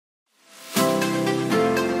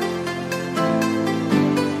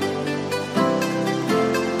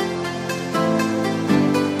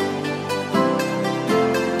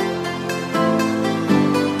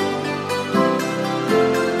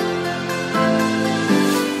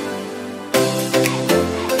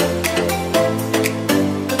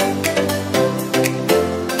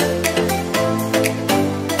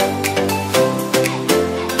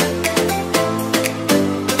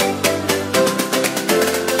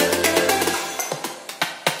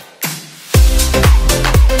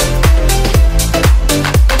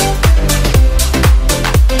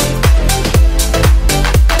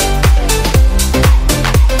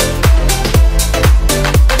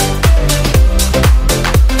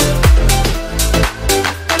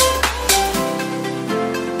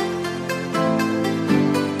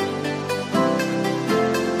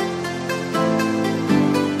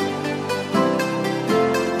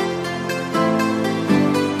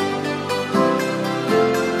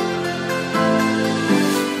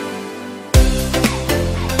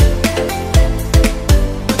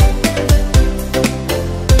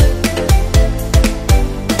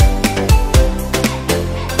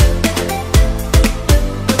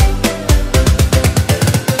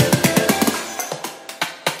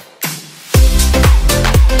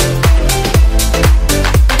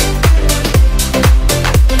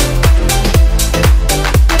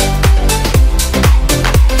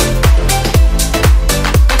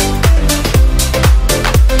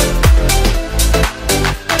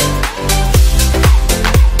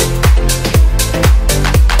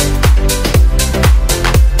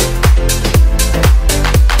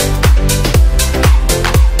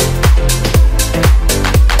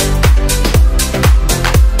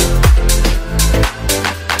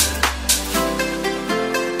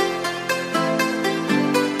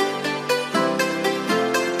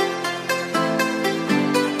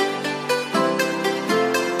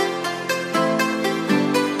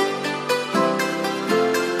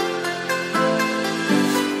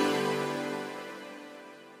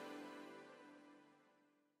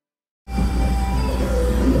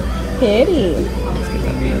pretty.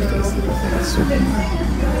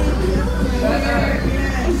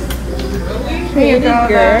 Pretty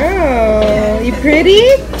girl. You pretty?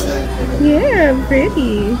 Yeah,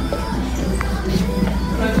 pretty.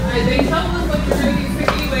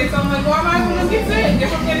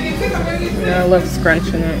 I love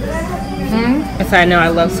scrunching it. I said I know I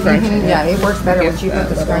love scrunching it. Yeah, it works better when you put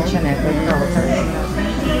the scrunch in it.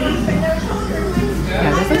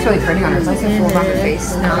 Yeah, this looks really pretty on her. It's nice and full on her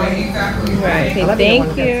face now. Right. Okay,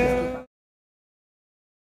 thank you.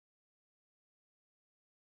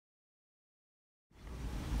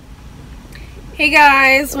 Hey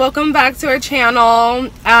guys, welcome back to our channel.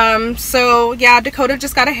 So yeah, Dakota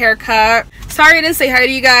just got a haircut. Sorry I didn't say hi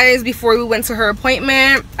to you guys before we went to her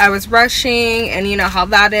appointment. I was rushing, and you know how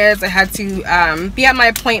that is. I had to be at my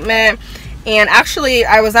appointment, and actually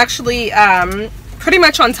I was pretty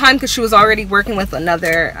much on time because she was already working with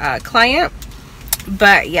another client.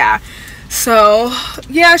 But yeah, so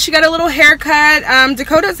yeah, she got a little haircut.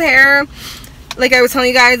 Dakota's hair, like I was telling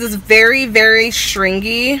you guys, is very, very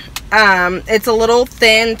stringy. It's a little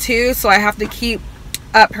thin too, so I have to keep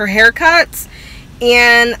up her haircuts.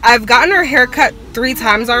 And I've gotten her haircut 3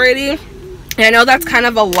 times already, and I know that's kind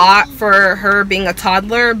of a lot for her being a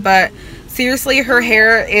toddler, but seriously, her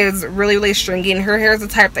hair is really, really stringy, and her hair is the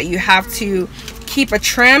type that you have to keep a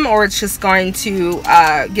trim or it's just going to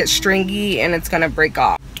get stringy and it's gonna break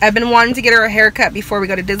off. I've been wanting to get her a haircut before we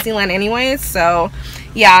go to Disneyland anyways, so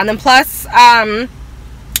yeah. And then plus the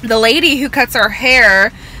lady who cuts our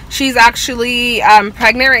hair, she's actually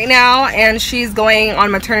pregnant right now, and she's going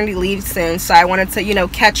on maternity leave soon, so I wanted to, you know,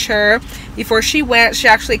 catch her before she went. She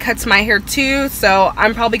actually cuts my hair too, so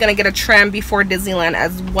I'm probably gonna get a trim before Disneyland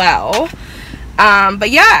as well. But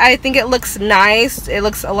yeah, I think it looks nice. It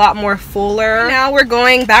looks a lot more fuller. Now we're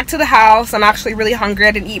going back to the house. I'm actually really hungry.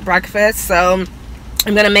 I didn't eat breakfast, so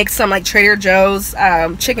I'm gonna make some like Trader Joe's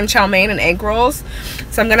chicken chow mein and egg rolls.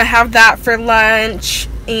 So I'm gonna have that for lunch.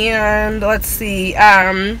 And let's see,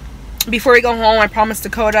 before we go home, I promised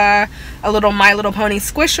Dakota a little My Little Pony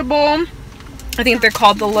squishable. I think they're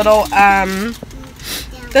called the little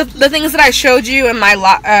the things that I showed you in my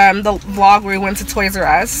the vlog where we went to Toys R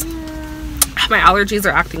Us. My allergies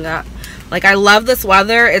are acting up. Like, I love this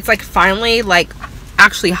weather. It's like finally like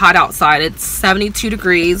actually hot outside. It's 72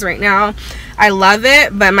 degrees right now. I love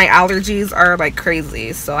it, but my allergies are like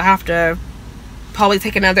crazy, so I have to probably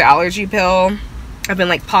take another allergy pill. I've been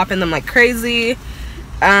like popping them like crazy.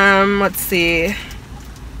 Let's see.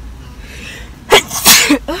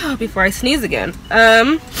 Oh, before I sneeze again.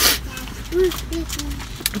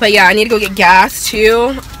 But yeah, I need to go get gas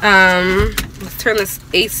too. Let's turn this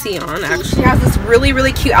AC on. Actually, she has this really,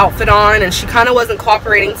 really cute outfit on, and she kind of wasn't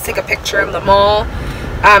cooperating to take a picture of the mall.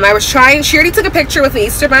 I was trying, she already took a picture with an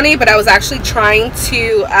Easter bunny, but I was actually trying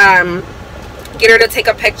to get her to take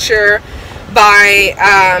a picture by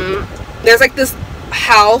there's like this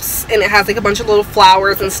house, and it has like a bunch of little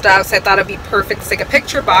flowers and stuff, so I thought it'd be perfect to take a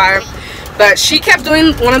picture by. But she kept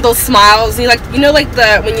doing one of those smiles, and you know like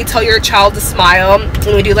the when you tell your child to smile,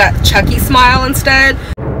 and we do that Chucky smile instead.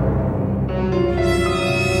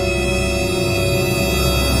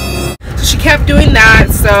 So she kept doing that,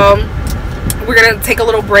 so we're gonna take a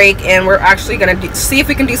little break, and we're actually gonna see if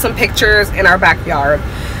we can do some pictures in our backyard.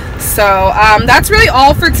 So that's really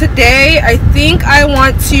all for today. I think I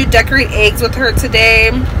want to decorate eggs with her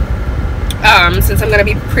today, since I'm gonna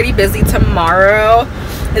be pretty busy tomorrow,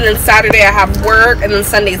 and then Saturday I have work, and then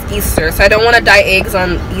Sunday's Easter, so I don't want to dye eggs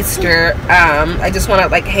on Easter. I just want to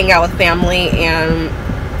like hang out with family and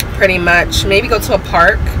pretty much maybe go to a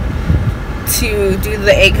park to do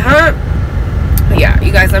the egg hunt. But yeah,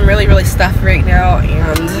 you guys, I'm really, really stuffed right now,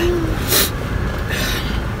 and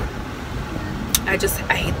I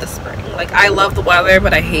hate the spring. Like, I love the weather,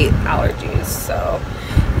 but I hate allergies. So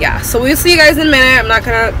yeah, so we'll see you guys in a minute. I'm not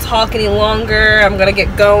gonna talk any longer. I'm gonna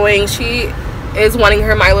get going. She is wanting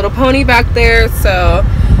her My Little Pony back there, so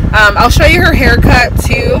I'll show you her haircut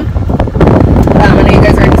too. I know you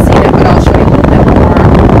guys already seen it, but I'll show you a little bit more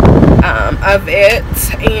of it,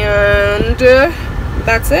 and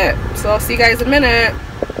that's it. So I'll see you guys in a minute.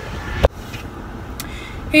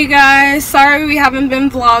 Hey guys, sorry we haven't been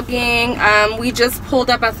vlogging. We just pulled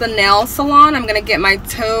up at the nail salon. I'm gonna get my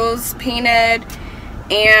toes painted,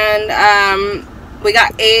 and we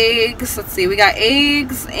got eggs. Let's see, we got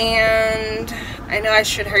eggs, and I know I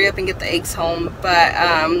should hurry up and get the eggs home, but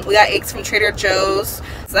we got eggs from Trader Joe's.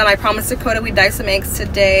 So I promised Dakota we'd dye some eggs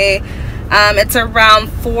today. It's around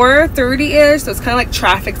 4:30-ish, so it's kind of like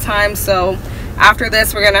traffic time, so after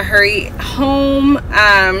this we're gonna hurry home.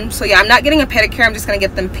 So yeah, I'm not getting a pedicure. I'm just gonna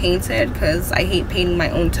get them painted because I hate painting my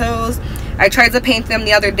own toes. I tried to paint them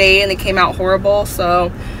the other day and they came out horrible.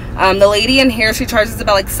 So the lady in here, she charges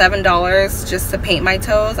about like $7 just to paint my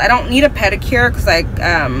toes. I don't need a pedicure because I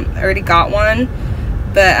already got one,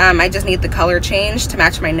 but I just need the color change to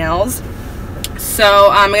match my nails. So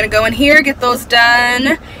I'm gonna go in here, get those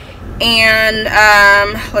done, and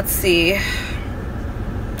let's see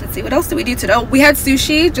what else did we do today. Oh, we had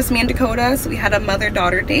sushi, just me and Dakota. So we had a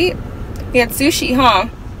mother-daughter date. We had sushi, huh?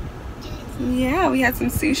 Yeah, we had some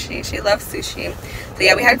sushi. She loves sushi. So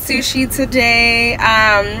yeah, we had sushi today.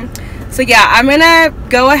 So yeah, I'm gonna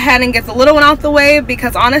go ahead and get the little one out the way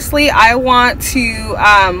because honestly I want to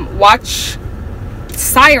watch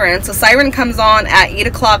Siren. So Siren comes on at 8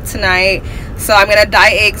 o'clock tonight, so I'm gonna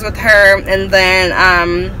dye eggs with her, and then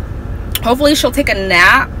hopefully she'll take a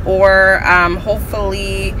nap, or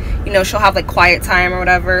hopefully, you know, she'll have like quiet time or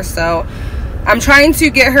whatever. So I'm trying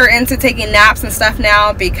to get her into taking naps and stuff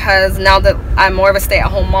now, because now that I'm more of a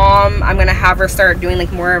stay-at-home mom, I'm gonna have her start doing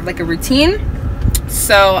like more of like a routine.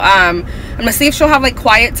 So I'm gonna see if she'll have like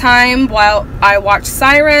quiet time while I watch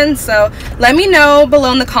Siren. So let me know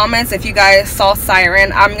below in the comments if you guys saw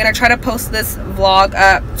Siren. I'm gonna try to post this vlog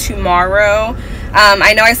up tomorrow.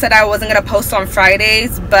 I know I said I wasn't gonna post on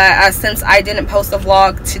Fridays, but since I didn't post a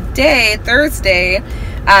vlog today, Thursday,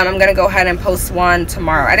 I'm gonna go ahead and post one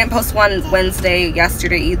tomorrow. I didn't post one Wednesday,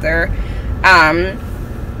 yesterday either.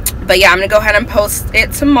 But yeah, I'm gonna go ahead and post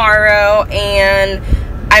it tomorrow, and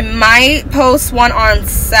I might post one on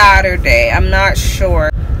Saturday. I'm not sure,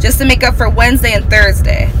 just to make up for Wednesday and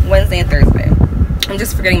Thursday. I'm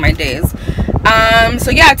just forgetting my days.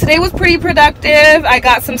 So yeah, today was pretty productive. I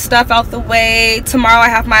got some stuff out the way. Tomorrow I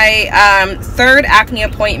have my third acne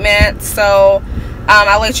appointment, so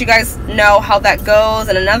I'll let you guys know how that goes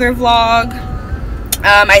in another vlog.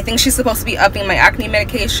 I think she's supposed to be upping my acne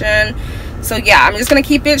medication. So yeah, I'm just gonna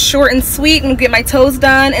keep it short and sweet and get my toes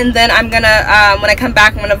done, and then I'm gonna when I come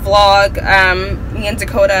back, I'm gonna vlog me and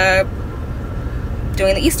Dakota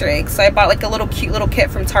doing the Easter eggs. So I bought like a cute little kit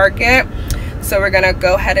from Target, so we're gonna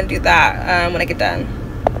go ahead and do that when I get done.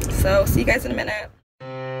 So see you guys in a minute.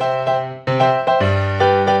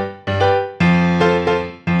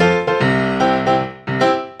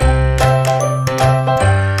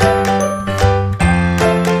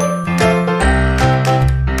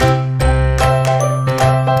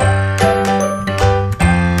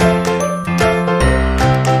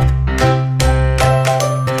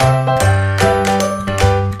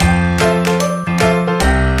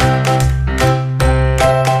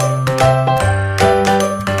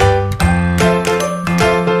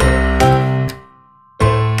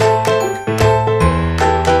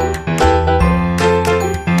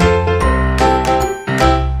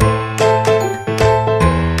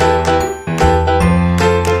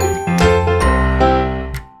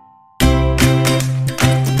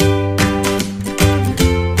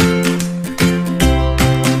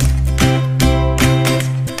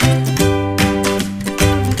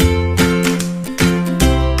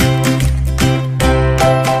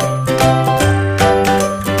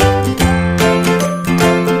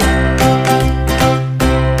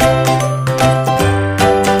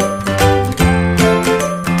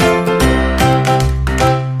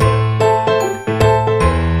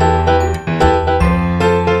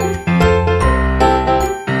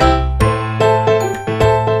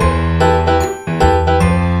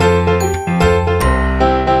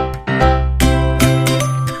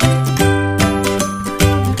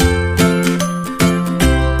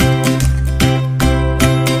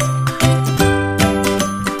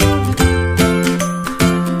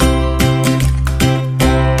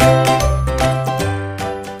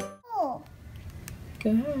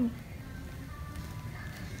 Good.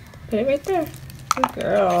 Put it right there. Good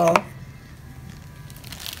girl.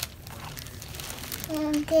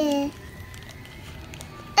 Okay.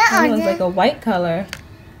 That one's like a white color.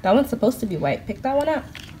 That one's supposed to be white. Pick that one up.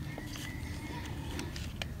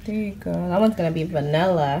 There you go. That one's gonna be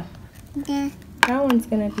vanilla. Okay. That one's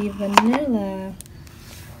gonna be vanilla.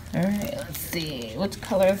 Alright, let's see. Which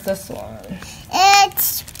color is this one?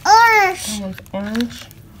 It's orange. That one's orange.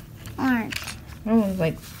 Orange. That one's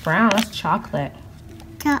like brown. That's chocolate.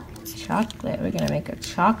 Chocolate. Chocolate. We're gonna make a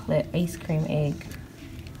chocolate ice cream egg.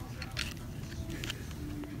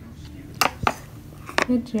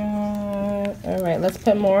 Good job. Alright, let's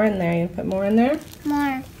put more in there. You put more in there?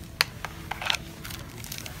 More.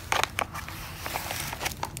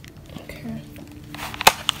 Okay.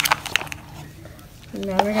 And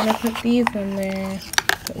now we're gonna put these in there.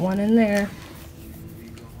 Put one in there.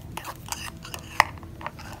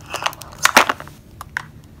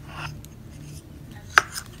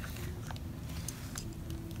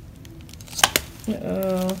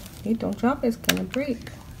 Uh-oh. Hey, don't drop it, it's gonna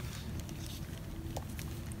break.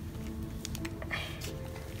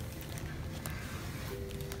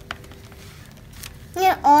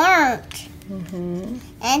 You're orange. Mm-hmm.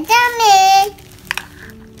 And dummy.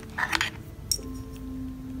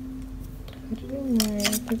 Put it in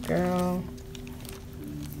there, good girl.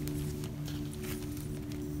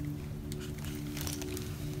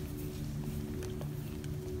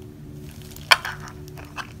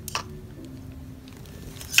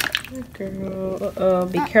 Good girl. Uh-oh,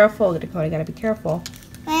 be careful, Dakota. You gotta be careful.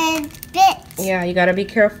 And bits. Yeah, you gotta be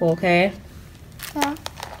careful, okay? Yeah.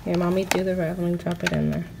 Here, mommy, do the right. Let me drop it in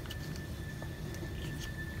there.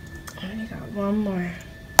 And you got one more.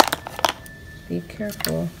 Be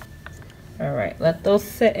careful. All right, let those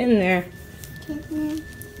sit in there.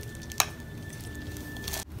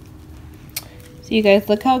 So you guys,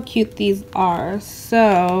 look how cute these are.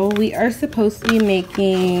 So we are supposed to be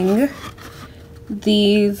making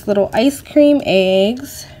these little ice cream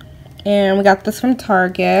eggs, and we got this from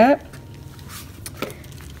Target.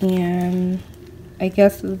 And I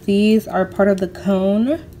guess these are part of the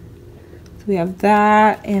cone. So we have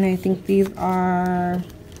that, and I think these are,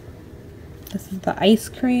 this is the ice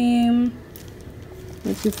cream,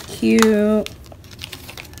 which is cute.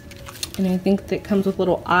 And I think that comes with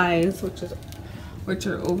little eyes, which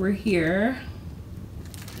are over here.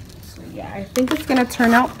 So yeah, I think it's gonna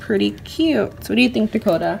turn out pretty cute. So what do you think,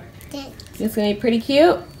 Dakota? It's gonna be pretty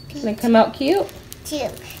cute? It's gonna come out cute?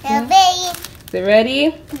 Cute. Yeah. Baby. Is it ready?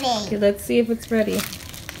 Baby. Okay, let's see if it's ready.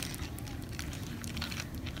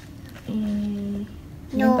 I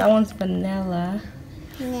think that one's vanilla.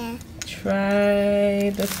 Yeah. Try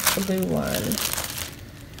this blue one.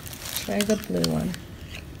 Try the blue one.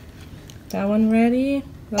 That one ready? Is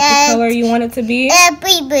that the color you want it to be?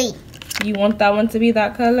 Baby. You want that one to be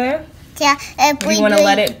that color? Yeah. Or you want to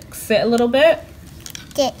let it sit a little bit?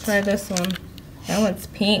 This. Try this one. That one's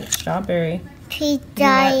pink, strawberry.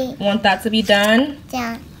 Pizza. Want that to be done?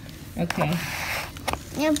 Yeah. Okay.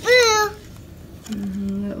 The blue.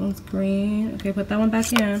 That one's green. Okay, put that one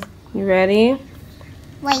back in. You ready?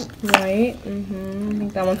 Wait. Right. I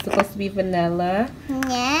think that one's supposed to be vanilla.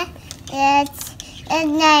 Yeah. It's a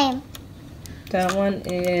name. That one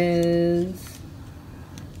is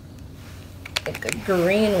like a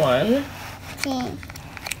green one. Thing.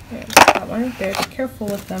 Here, that one right there. Be careful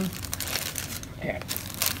with them. Here.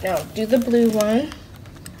 Now do the blue one.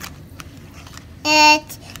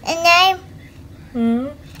 It's a name.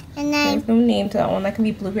 A name. There's no name to that one. That can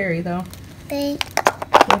be blueberry though.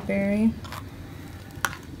 Blueberry.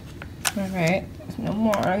 Alright. There's no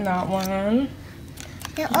more on that one.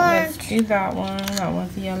 The Let's orange. do that one. That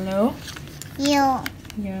one's yellow. Yellow.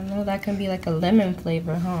 Yellow. That can be like a lemon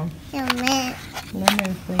flavor, huh? Lemon.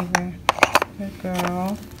 Lemon flavor. Good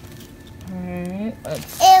girl. Alright.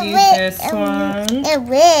 Let's do this one. It's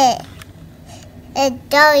red. It's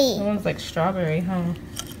dirty. That one's like strawberry, huh?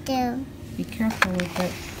 Too. Be careful with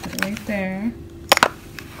it. Put it right there.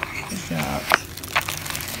 Good job.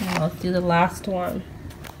 Now let's do the last one.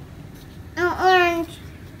 Orange.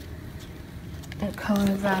 What color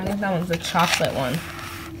is that? I think that one's a chocolate one.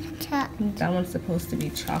 Top. I think that one's supposed to be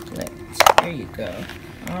chocolate. There you go.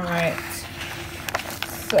 Alright.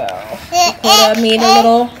 So, Dakota made a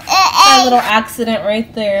little accident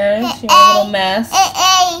right there. She made a little mess.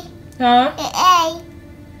 Huh?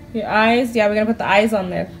 Your eyes? Yeah, we're gonna put the eyes on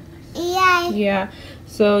there. Yeah.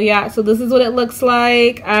 So this is what it looks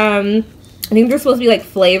like. I think they're supposed to be like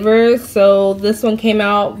flavors. So this one came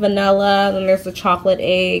out vanilla. Then there's the chocolate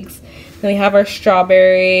eggs. Then we have our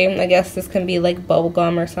strawberry. I guess this can be like bubble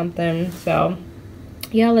gum or something. So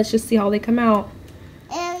yeah, let's just see how they come out.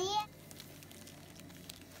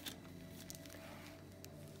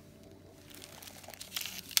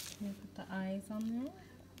 Put the eyes on there.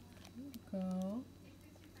 There you go.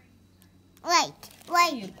 Wait.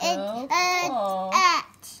 There you go.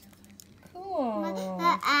 Cool. Cool.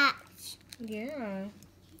 Yeah.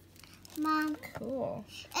 Mom. Cool.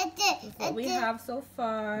 It's That's what we have so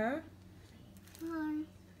far.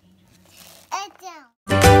 It's down.